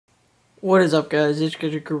What is up, guys? It's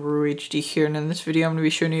Guru HD here, and in this video I'm going to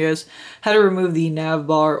be showing you guys how to remove the nav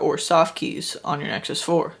bar or soft keys on your Nexus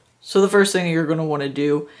 4. So the first thing that you're going to want to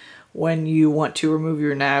do when you want to remove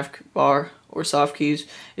your nav bar or soft keys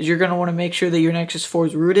is you're going to want to make sure that your Nexus 4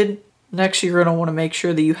 is rooted. Next, you're going to want to make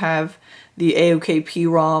sure that you have the AOKP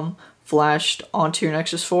ROM flashed onto your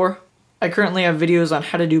Nexus 4. I currently have videos on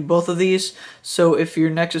how to do both of these, so if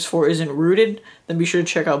your Nexus 4 isn't rooted, then be sure to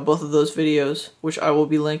check out both of those videos, which I will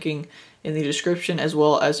be linking in the description as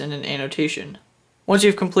well as in an annotation. Once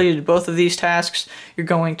you've completed both of these tasks, you're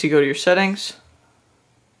going to go to your settings,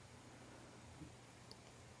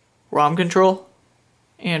 ROM control,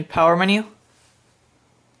 and power menu,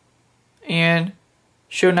 and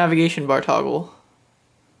show navigation bar toggle.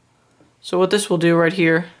 So what this will do right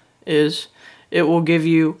here is it will give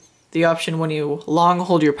you the option when you long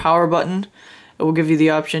hold your power button, it will give you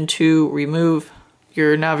the option to remove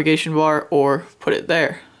your navigation bar or put it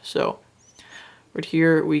there. So right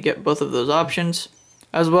here we get both of those options,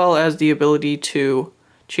 as well as the ability to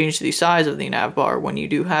change the size of the nav bar when you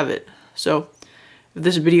do have it. So if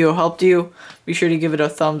this video helped you, be sure to give it a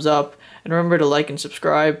thumbs up and remember to like and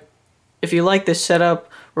subscribe. If you like this setup,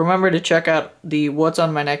 remember to check out the What's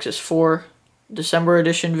on My Nexus 4 December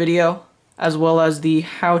edition video, as well as the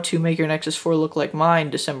How to Make Your Nexus 4 Look Like Mine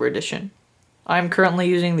December edition. I'm currently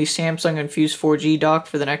using the Samsung Infuse 4G dock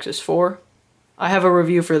for the Nexus 4. I have a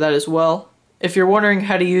review for that as well. If you're wondering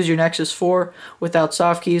how to use your Nexus 4 without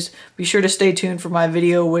soft keys, be sure to stay tuned for my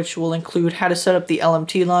video, which will include how to set up the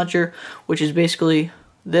LMT Launcher, which is basically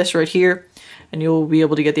this right here, and you'll be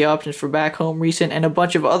able to get the options for back home, recent, and a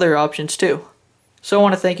bunch of other options too. So I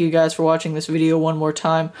want to thank you guys for watching this video one more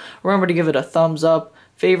time. Remember to give it a thumbs up,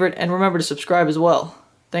 favorite, and remember to subscribe as well.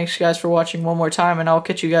 Thanks guys for watching one more time, and I'll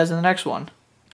catch you guys in the next one.